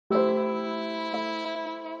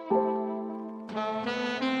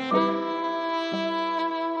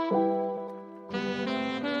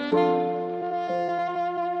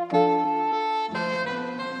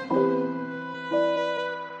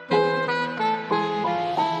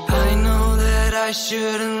I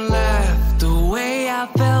shouldn't laugh. The way I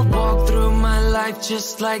felt, walk through my life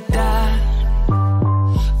just like that.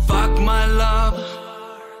 Fuck my love,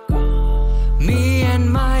 me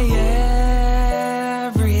and my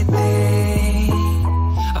everything.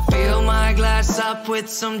 I fill my glass up with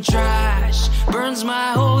some trash, burns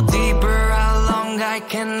my hole deeper, how long I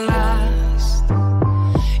can last.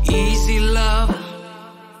 Easy love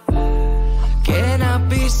cannot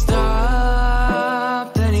be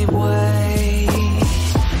stopped anyway.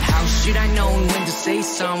 How should I know when to say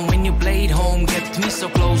some? When you played home, kept me so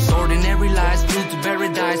close. Ordinary lies, flew to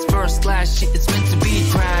paradise. First class shit, it's meant to be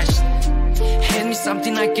crashed. Hand me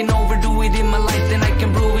something I can overdo it in my life, then I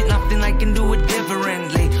can prove it. Nothing I can do it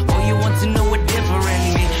differently. Oh, you want to know what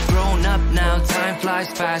different me? Grown up now, time flies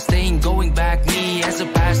fast. They ain't going back, me as a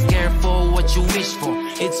past. Careful what you wish for,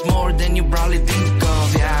 it's more than you probably think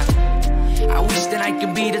of, yeah. I wish that I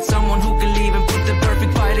could be that someone who could leave and put the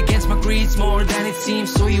perfect fight against my greeds more than it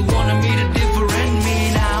seems. So you wanna meet a different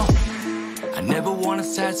me now. I never want a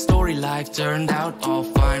sad story, life turned out all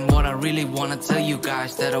fine. What I really wanna tell you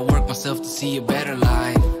guys, that I work myself to see a better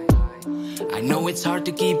life. I know it's hard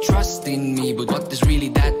to keep trusting me, but what does really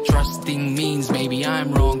that trusting means? Maybe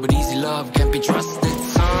I'm wrong, but easy love can't be trusted,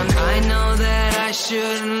 son. I know that I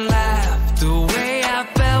shouldn't laugh. The way I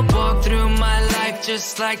felt, walk through my life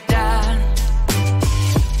just like that.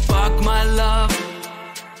 Fuck my love,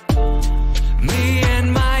 me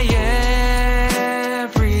and my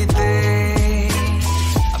everything.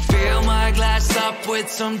 I fill my glass up with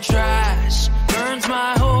some trash, burns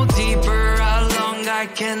my hole deeper, how long I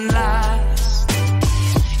can last.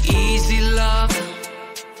 Easy love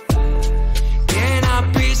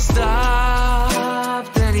cannot be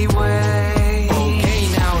stopped anyway. Okay,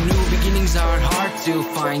 now new beginnings are hard to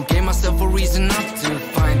find. Gave myself a reason not to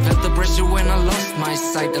find. Felt the pressure when I lost my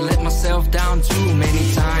sight. I let myself down too many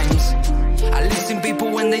times. I listen people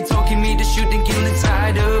when they talking me to shoot and kill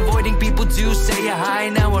inside. Avoiding people to say a hi.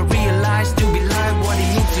 Now I realize to be live what it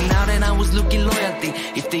means to now that I was looking loyalty.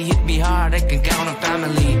 If they hit me hard, I can count on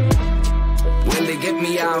family. Will they get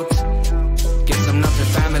me out? Guess I'm not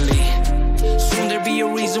their family. Soon there be a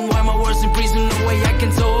reason why my words in prison. No way I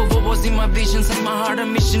can tell what was in my vision. Set my heart a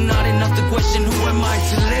mission, not enough to question. Who am I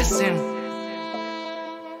to listen?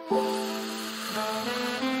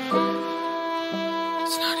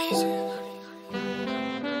 It's not easy.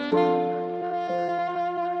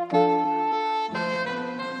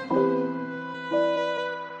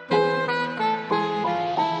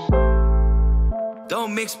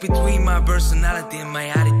 Don't mix between my personality and my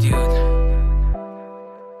attitude,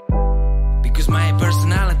 because my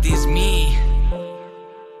personality is me,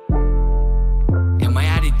 and my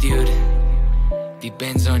attitude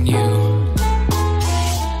depends on you.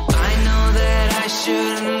 I know that I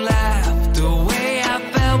shouldn't laugh. The way I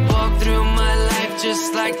felt, walk through my life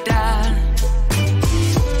just like that.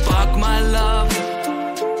 Fuck my love,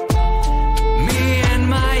 me and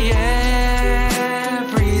my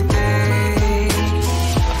everything.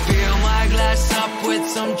 I fill my glass up with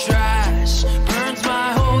some trash, burns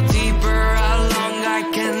my hole deeper, how long I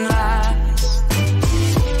can last.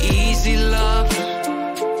 Easy love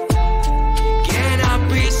cannot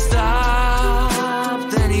be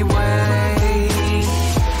stopped anyway.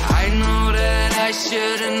 I know that I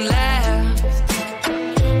shouldn't laugh.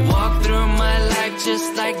 Walk through my life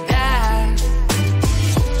just like that.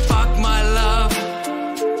 Fuck my love,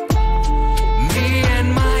 me and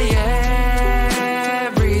my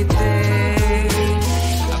everything.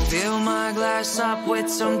 I fill my glass up with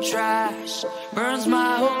some trash, burns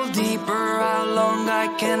my hole deeper, how long I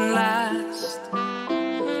can last.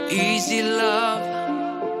 Easy love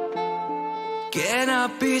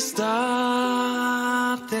cannot be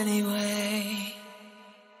stopped anyway.